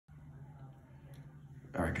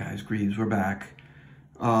All right, guys, Greaves, we're back.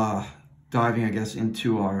 Diving, I guess,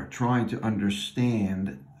 into our trying to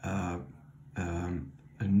understand a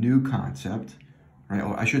new concept, right?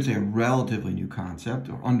 Or I should say a relatively new concept,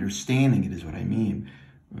 or understanding it is what I mean.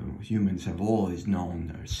 Humans have always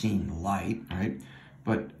known or seen the light, right?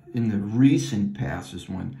 But in the recent past is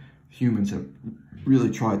when humans have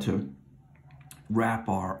really tried to wrap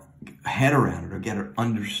our head around it or get an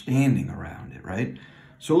understanding around it, right?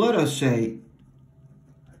 So let us say,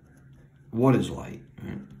 what is light?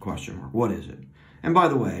 Question mark. What is it? And by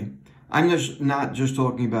the way, I'm not just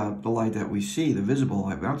talking about the light that we see, the visible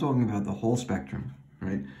light, but I'm talking about the whole spectrum,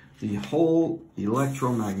 right? The whole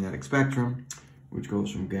electromagnetic spectrum, which goes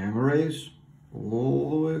from gamma rays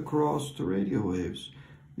all the way across to radio waves.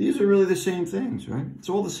 These are really the same things, right? It's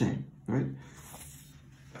all the same, right?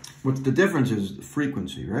 What the difference is the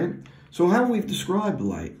frequency, right? So how we've described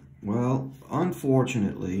light? Well,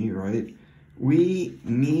 unfortunately, right, we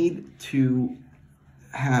need to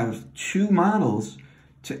have two models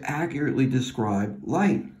to accurately describe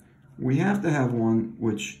light. We have to have one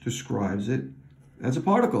which describes it as a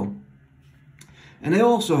particle. And they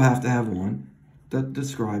also have to have one that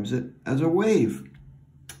describes it as a wave.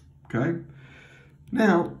 Okay?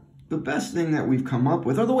 Now, the best thing that we've come up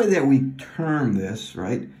with, or the way that we term this,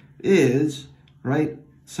 right, is, right,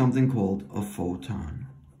 something called a photon.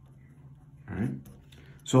 All right?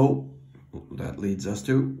 So that leads us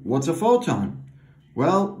to, what's a photon?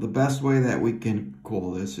 Well, the best way that we can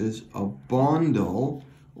call this is a bundle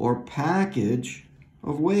or package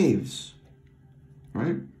of waves,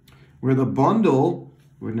 right? Where the bundle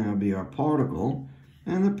would now be our particle,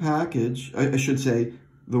 and the package, I should say,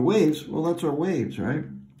 the waves, well, that's our waves, right?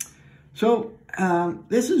 So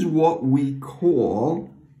this is what we call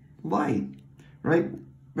light, right?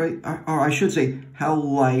 Or I should say how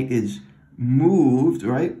light is moved,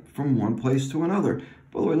 right, from one place to another.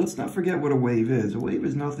 By the way, let's not forget what a wave is. A wave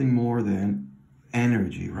is nothing more than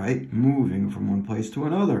energy, right? Moving from one place to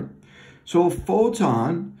another. So a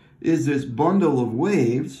photon is this bundle of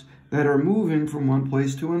waves that are moving from one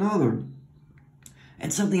place to another.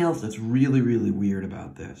 And something else that's really, really weird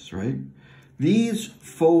about this, right? These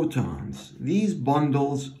photons, these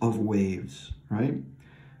bundles of waves, right?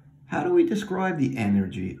 How do we describe the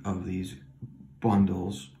energy of these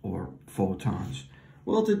bundles or photons?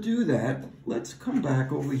 Well, to do that, let's come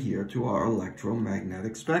back over here to our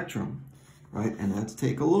electromagnetic spectrum, right? And let's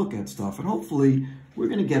take a look at stuff. And hopefully, we're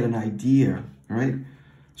going to get an idea, right?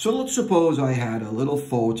 So let's suppose I had a little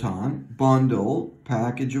photon bundle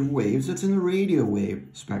package of waves that's in the radio wave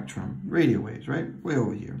spectrum. Radio waves, right? Way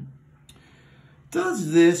over here.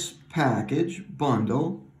 Does this package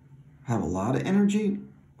bundle have a lot of energy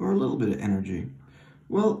or a little bit of energy?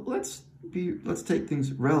 Well, let's take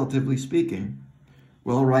things relatively speaking.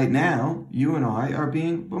 Well, right now, you and I are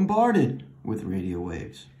being bombarded with radio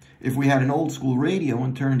waves. If we had an old school radio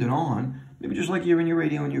and turned it on, maybe just like you're in your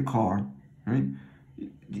radio in your car, right?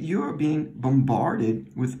 You're being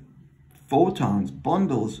bombarded with photons,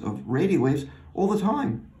 bundles of radio waves all the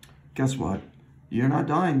time. Guess what? You're not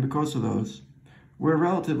dying because of those. We're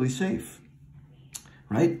relatively safe,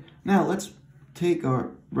 right? Now, let's take our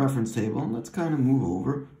reference table and let's kind of move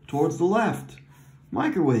over towards the left.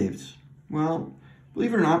 Microwaves. Well,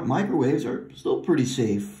 believe it or not, microwaves are still pretty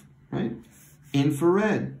safe, right?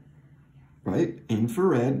 Infrared, right?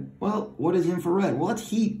 Infrared. Well, what is infrared? Well, that's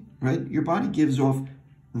heat, right? Your body gives off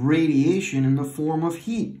radiation in the form of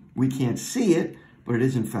heat. We can't see it, but it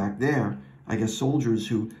is in fact there. I guess soldiers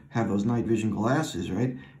who have those night vision glasses,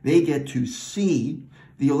 right? They get to see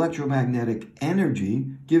the electromagnetic energy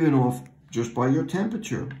given off just by your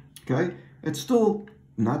temperature, okay? It's still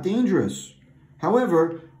not dangerous.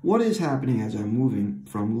 However, what is happening as I'm moving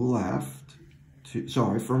from right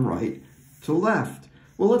to left?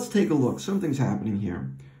 Well, let's take a look. Something's happening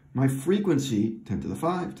here. My frequency, 10 to the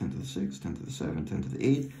 5, 10 to the 6, 10 to the 7, 10 to the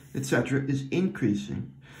 8, etc., is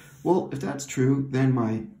increasing. Well, if that's true, then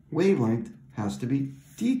my wavelength has to be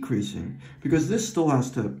decreasing because this still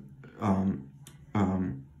has to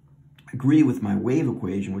agree with my wave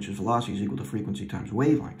equation, which is velocity is equal to frequency times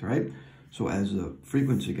wavelength, right? So as the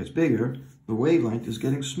frequency gets bigger, the wavelength is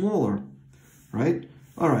getting smaller, right?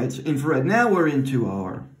 All right, so infrared. Now we're into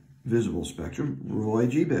our visible spectrum, Roy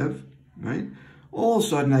G. Biv, right? All of a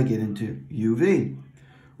sudden I get into UV.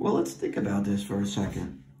 Well, let's think about this for a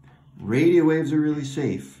second. Radio waves are really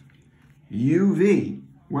safe. UV,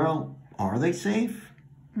 well, are they safe?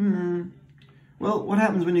 Well, what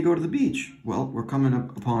happens when you go to the beach? Well, we're coming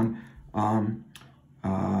up upon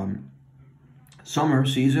summer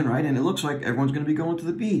season, right? And it looks like everyone's going to be going to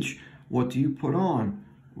the beach. What do you put on?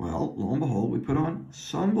 Well, lo and behold, we put on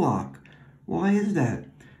sunblock. Why is that?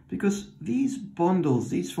 Because these bundles,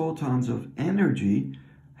 these photons of energy,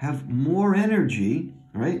 have more energy,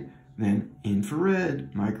 right, than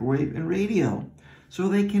infrared, microwave, and radio. So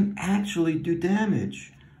they can actually do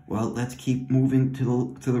damage. Well, let's keep moving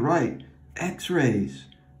to the right. X-rays.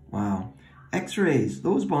 Wow. X-rays,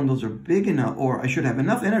 those bundles are big enough, or I should have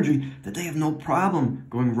enough energy that they have no problem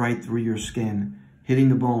going right through your skin, hitting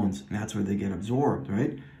the bones, and that's where they get absorbed,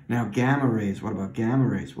 right? Now, gamma rays, what about gamma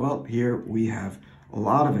rays? Well, here we have a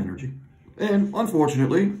lot of energy. And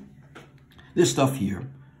unfortunately, this stuff here,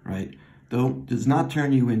 right, though, does not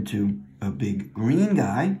turn you into a big green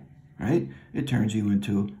guy, right? It turns you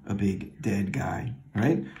into a big dead guy,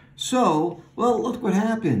 right? So, well, look what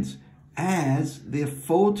happens. As the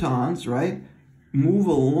photons, right, move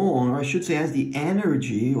along, or I should say as the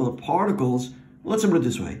energy or the particles, well, let's put it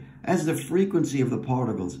this way. As the frequency of the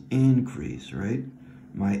particles increase, right,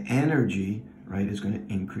 my energy, right, is going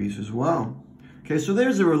to increase as well. Okay, so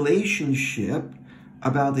there's a relationship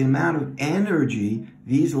about the amount of energy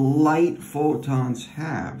these light photons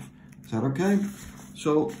have. Is that okay?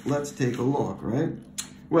 So let's take a look, right?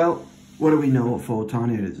 Well, what do we know a photon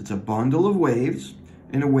is? It's a bundle of waves,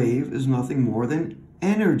 and a wave is nothing more than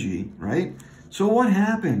energy, right? So what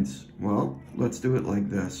happens? Well, let's do it like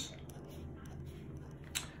this,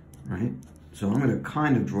 right? So I'm going to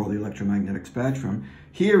kind of draw the electromagnetic spectrum.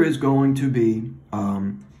 Here is going to be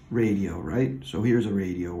radio, right? So here's a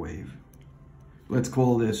radio wave. Let's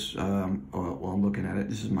call this, while I'm looking at it,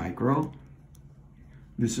 this is micro.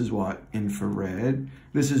 This is what? Infrared.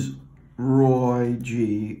 This is Roy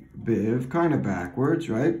G. Biv, kind of backwards,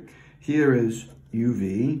 right? Here is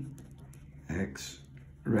UV, X,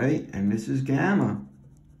 right? And this is gamma,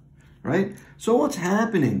 right? So what's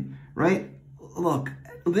happening, right? Look,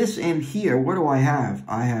 this end here, what do I have?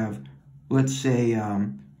 I have, let's say,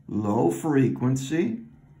 low frequency.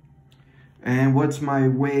 And what's my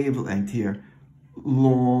wavelength here?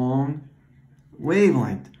 Long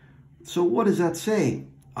wavelength. So what does that say?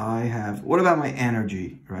 I have, what about my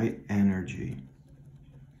energy, right? Energy,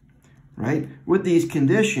 right? With these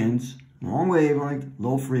conditions, long wavelength,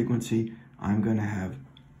 low frequency, I'm going to have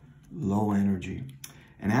low energy.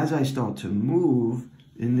 And as I start to move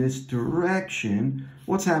in this direction,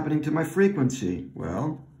 what's happening to my frequency?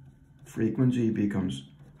 Well, frequency becomes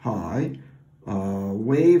high.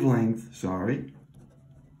 Wavelength,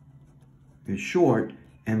 is short,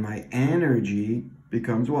 and my energy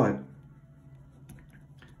becomes what?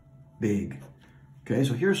 Big. Okay,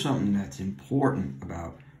 so here's something that's important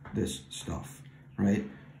about this stuff, right?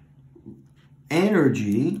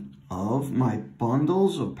 Energy of my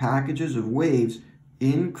bundles of packages of waves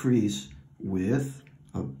increase with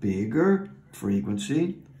a bigger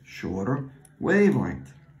frequency, shorter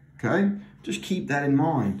wavelength, okay? Just keep that in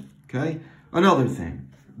mind, okay? Another thing,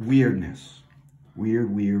 weirdness.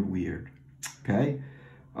 Weird, weird, weird, okay?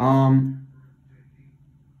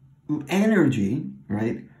 Energy,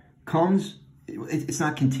 right, comes, it's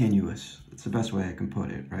not continuous. It's the best way I can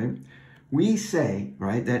put it, right? We say,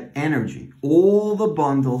 right, that energy, all the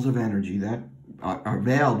bundles of energy that are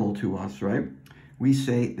available to us, right, we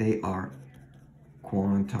say they are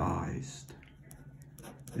quantized.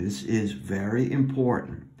 This is very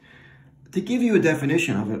important. To give you a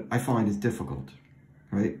definition of it, I find is difficult,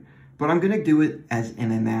 right? But I'm going to do it as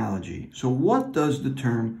an analogy. So what does the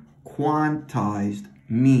term quantized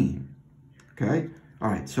mean? Okay? All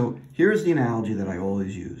right, so here's the analogy that I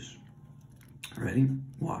always use. Ready?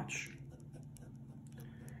 Watch.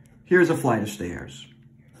 Here's a flight of stairs,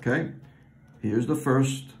 okay? Here's the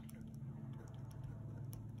first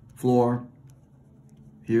floor.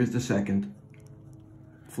 Here's the second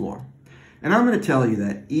floor. And I'm going to tell you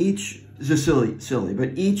that each, this is silly,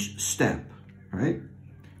 but each step, right?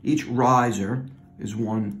 Each riser is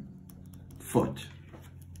 1 foot.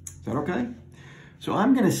 Is that okay? So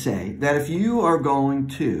I'm going to say that if you are going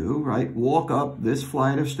to, right, walk up this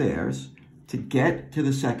flight of stairs to get to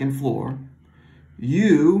the second floor,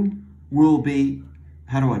 you will be,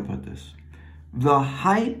 how do I put this? The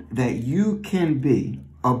height that you can be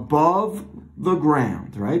above the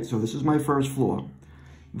ground, right? So this is my first floor.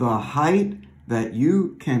 The height that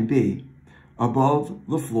you can be above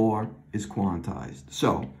the floor is quantized.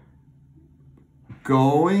 So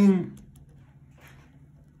going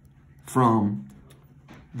from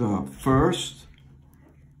the first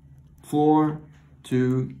floor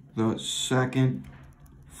to the second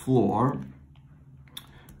floor,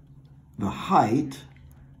 the height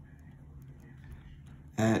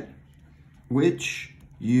at which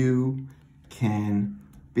you can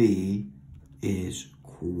be is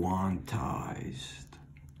quantized,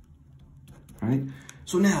 right?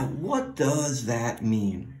 So now, what does that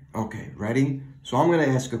mean? Okay, ready? So I'm going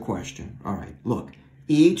to ask a question. All right, look.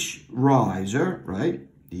 Each riser, right?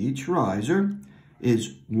 Each riser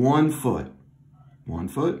is 1 foot. 1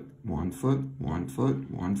 foot, 1 foot, 1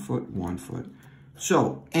 foot, 1 foot, 1 foot.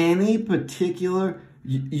 So any particular,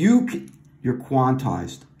 you're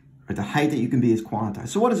quantized. Right? The height that you can be is quantized.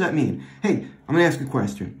 So what does that mean? Hey, I'm going to ask a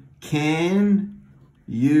question. Can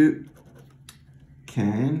you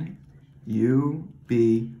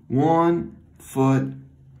be 1 foot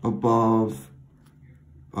above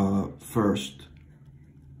first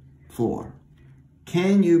floor?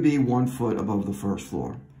 Can you be 1 foot above the first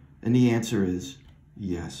floor? And the answer is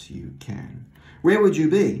yes, you can. Where would you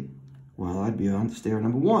be? Well, I'd be on stair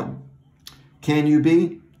number 1. Can you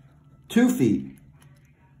be 2 feet?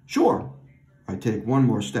 Sure. I take 1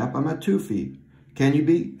 more step, I'm at 2 feet. Can you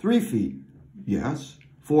be 3 feet? Yes.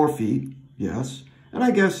 4 feet? Yes. And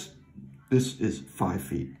I guess this is 5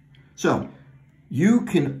 feet. So you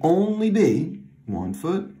can only be 1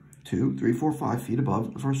 foot, 2, 3, 4, 5 feet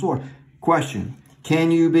above the first floor. Question,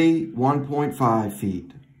 can you be 1.5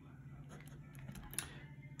 feet?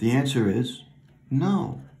 The answer is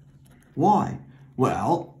no. Why?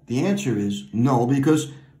 Well, the answer is no,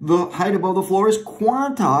 because the height above the floor is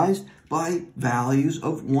quantized by values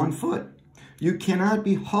of 1 foot. You cannot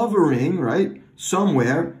be hovering, right,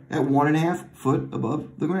 somewhere at 1.5 foot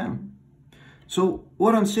above the ground. So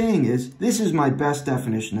what I'm saying is, this is my best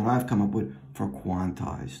definition that I've come up with for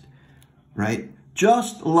quantized, right?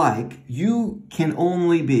 Just like you can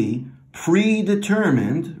only be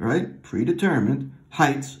predetermined, right? Predetermined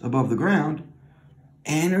heights above the ground,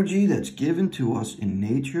 energy that's given to us in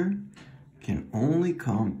nature can only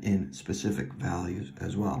come in specific values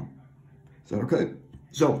as well. Is that okay?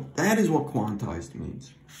 So that is what quantized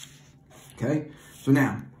means. Okay? So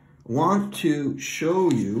now, I want to show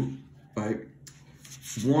you, right,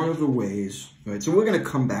 one of the ways, right? So we're going to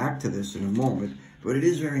come back to this in a moment, but it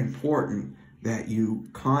is very important that you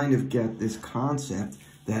kind of get this concept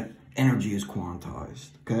that energy is quantized,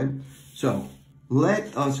 okay? So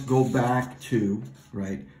let us go back to,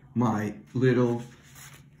 right, my little,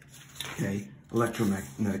 okay,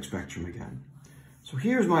 electromagnetic spectrum again. So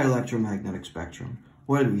here's my electromagnetic spectrum.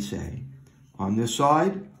 What did we say? On this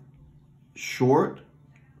side, short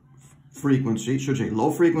frequency, should say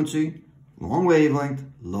low frequency, long wavelength,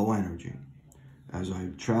 low energy. As I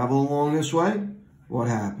travel along this way, what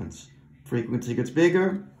happens? Frequency gets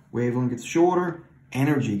bigger, wavelength gets shorter,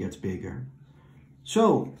 energy gets bigger.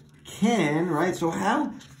 So so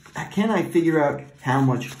how can I figure out how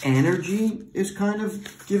much energy is kind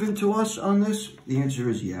of given to us on this? The answer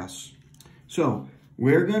is yes. So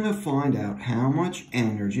we're going to find out how much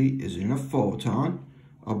energy is in a photon,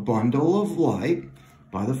 a bundle of light,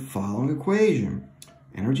 by the following equation.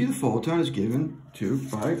 Energy of the photon is given to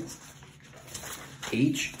by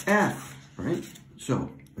HF, right?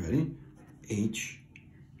 So, ready? HF.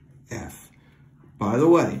 By the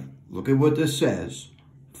way, look at what this says.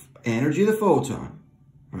 Energy of the photon,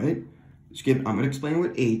 right? I'm going to explain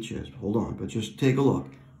what H is. Hold on, but just take a look.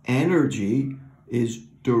 Energy is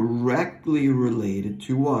directly related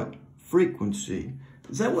to what? Frequency.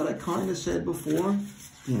 Is that what I kind of said before?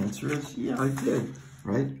 The answer is, yeah, I did,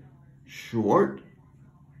 right? Short,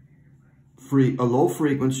 low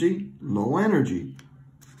frequency, low energy.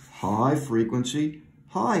 High frequency,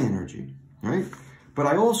 high energy, right? But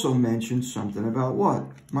I also mentioned something about what?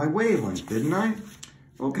 My wavelength, didn't I?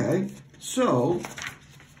 Okay, so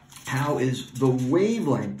how is the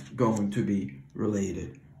wavelength going to be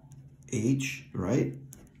related? H, right?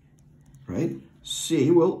 Right?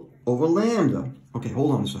 C, well, over lambda. Okay,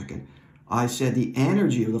 hold on a second. I said the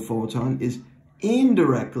energy of the photon is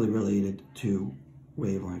indirectly related to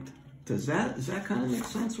wavelength. Does that kind of make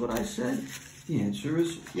sense what I said? The answer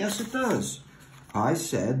is yes, it does. I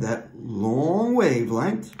said that long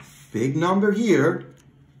wavelength, big number here,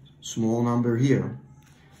 small number here.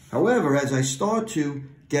 However, as I start to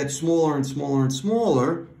get smaller and smaller and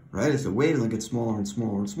smaller, right, as the wavelength gets smaller and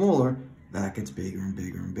smaller and smaller, that gets bigger and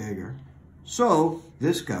bigger and bigger. So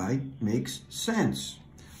this guy makes sense.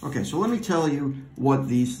 Okay, so let me tell you what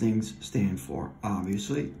these things stand for.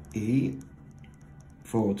 Obviously, E,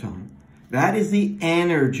 photon. That is the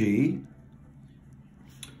energy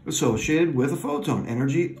associated with a photon,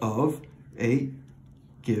 energy of a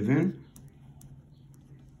given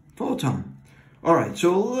photon. All right,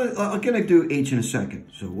 so I'm going to do H in a second.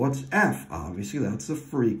 So what's F? Obviously, that's the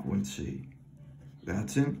frequency.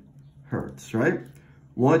 That's in hertz, right?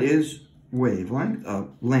 What is wavelength?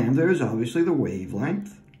 Lambda is obviously the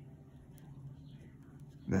wavelength.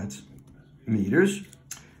 That's meters.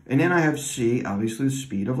 And then I have C, obviously the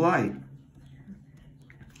speed of light.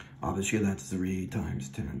 Obviously, that's 3 times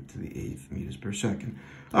 10 to the 8th meters per second.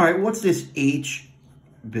 All right, what's this H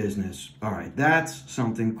business? All right, that's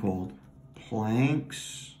something called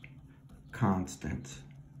Planck's constant,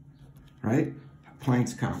 right?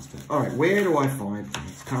 Planck's constant. All right, where do I find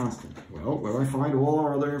Planck's constant? Well, where do I find all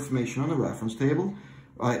our other information on the reference table?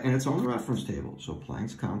 And it's on the reference table. So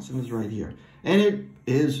Planck's constant is right here. And it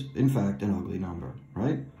is, in fact, an ugly number,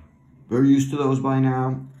 right? We're used to those by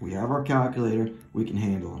now. We have our calculator. We can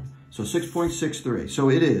handle them. So 6.63.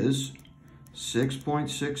 So it is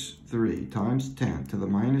 6.63 times 10 to the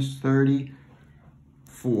minus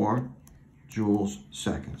 34 joules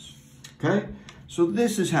seconds. Okay? So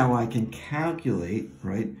this is how I can calculate,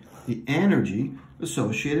 right, the energy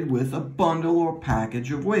associated with a bundle or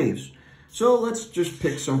package of waves. So let's just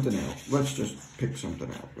pick something out. Let's just pick something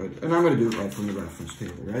out, right? And I'm going to do it right from the reference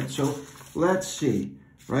table, right? So let's see,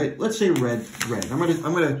 right? Let's say red. I'm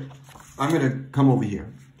gonna come over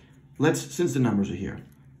here. Since the numbers are here,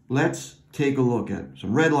 let's take a look at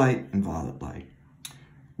some red light and violet light.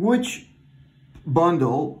 Which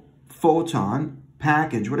bundle, photon,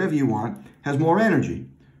 package, whatever you want, has more energy,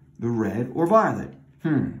 the red or violet?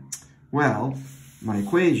 Well, my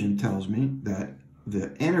equation tells me that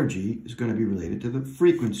the energy is going to be related to the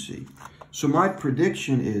frequency. So my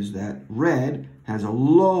prediction is that red has a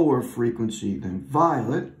lower frequency than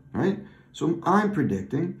violet, right? So I'm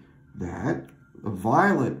predicting that a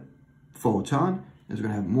violet photon is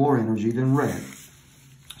going to have more energy than red.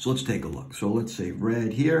 So let's take a look. So let's say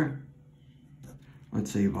red here.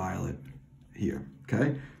 Let's say violet here,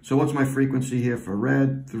 okay? So what's my frequency here for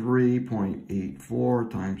red?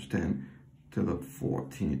 3.84 times 10 to the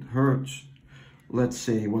 14th hertz. Let's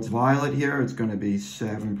see, what's violet here? It's going to be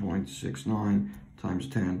 7.69 times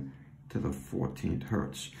 10 to the 14th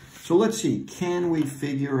hertz. So let's see, can we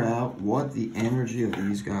figure out what the energy of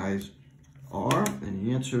these guys are? And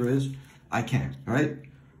the answer is, I can, right?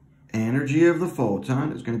 Energy of the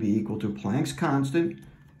photon is going to be equal to Planck's constant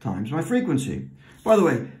times my frequency. By the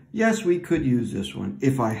way, yes, we could use this one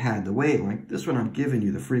if I had the wavelength. This one, I'm giving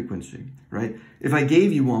you the frequency, right? If I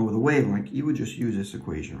gave you one with a wavelength, you would just use this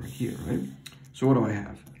equation right here, right? So what do I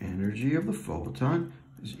have? Energy of the photon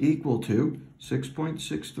is equal to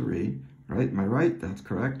 6.63, right? Am I right? That's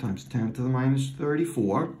correct. Times 10 to the minus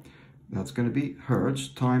 34. That's going to be hertz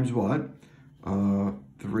times what?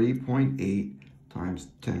 3.8 times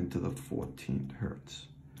 10 to the 14th hertz.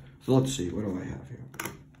 So let's see. What do I have here?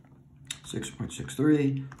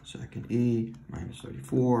 6.63 second E minus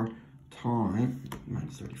 34 times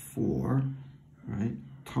minus 34, right?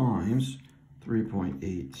 Times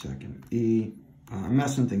 3.8 second E. I'm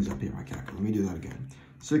messing things up here, my calculator. Let me do that again.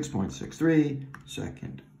 6.63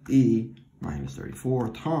 second E minus 34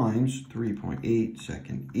 times 3.8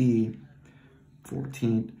 second E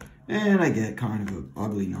 14th. And I get kind of an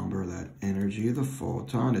ugly number. That energy of the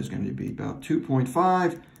photon is going to be about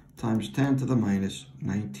 2.5 times 10 to the minus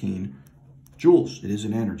 19 joules. It is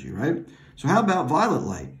an energy, right? So how about violet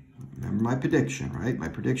light? Remember my prediction, right? My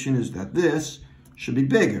prediction is that this should be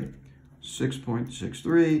bigger.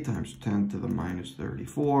 6.63 times 10 to the minus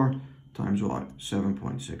 34 times what?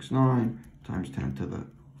 7.69 times 10 to the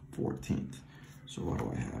 14th. So what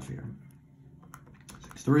do I have here?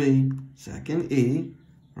 63 second E,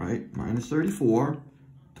 right? Minus 34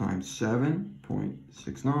 times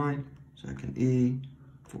 7.69 second E,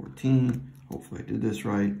 14. Hopefully I did this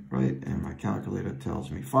right? And my calculator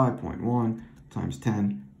tells me 5.1 times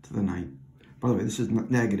 10 to the 9. By the way, this is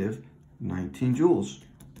negative 19 joules.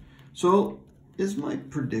 So is my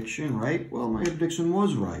prediction right? Well, my prediction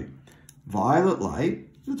was right. Violet light,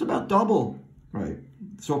 it's about double, right?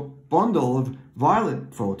 So bundle of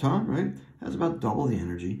violet photon, right, has about double the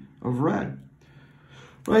energy of red,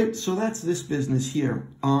 right? So that's this business here.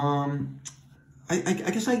 I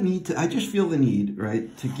guess I just feel the need,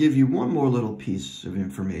 right, to give you one more little piece of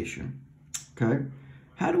information, okay?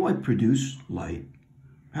 How do I produce light?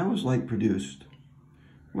 How is light produced?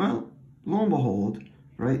 Well, lo and behold,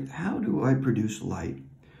 right, how do I produce light?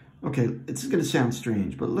 Okay, this is going to sound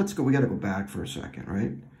strange, but let's go, we got to go back for a second,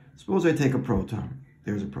 right? Suppose I take a proton.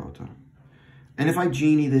 There's a proton. And if I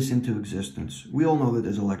genie this into existence, we all know that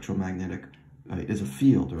there's electromagnetic, is a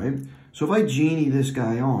field, right? So if I genie this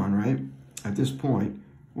guy on, right, at this point,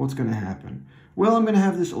 what's going to happen? Well, I'm going to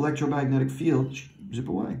have this electromagnetic field zip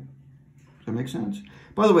away. Does that make sense?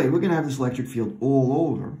 By the way, we're going to have this electric field all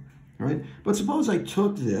over, right? But suppose I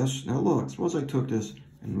took this, now look, suppose I took this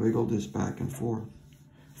and wiggled this back and forth.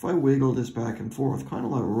 If I wiggle this back and forth, kind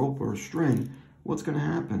of like a rope or a string, what's going to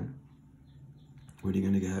happen? What are you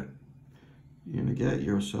going to get? You're going to get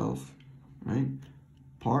yourself, right,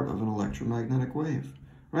 part of an electromagnetic wave,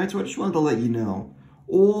 right? So I just wanted to let you know,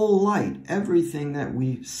 all light, everything that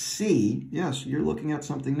we see, yes, you're looking at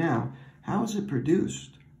something now, how is it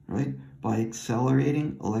produced, right? By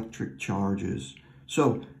accelerating electric charges.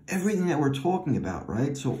 So everything that we're talking about,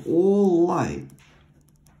 right? So all light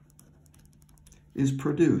is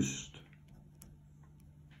produced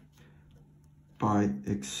by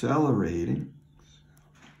accelerating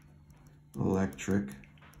electric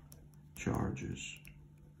charges,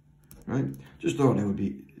 right? Just thought that would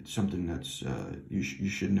be something that's you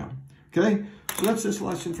should know. Okay, so that's this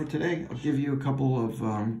lesson for today. I'll give you a couple of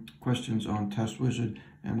questions on Test Wizard,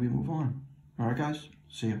 and we move on. All right, guys,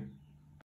 see you.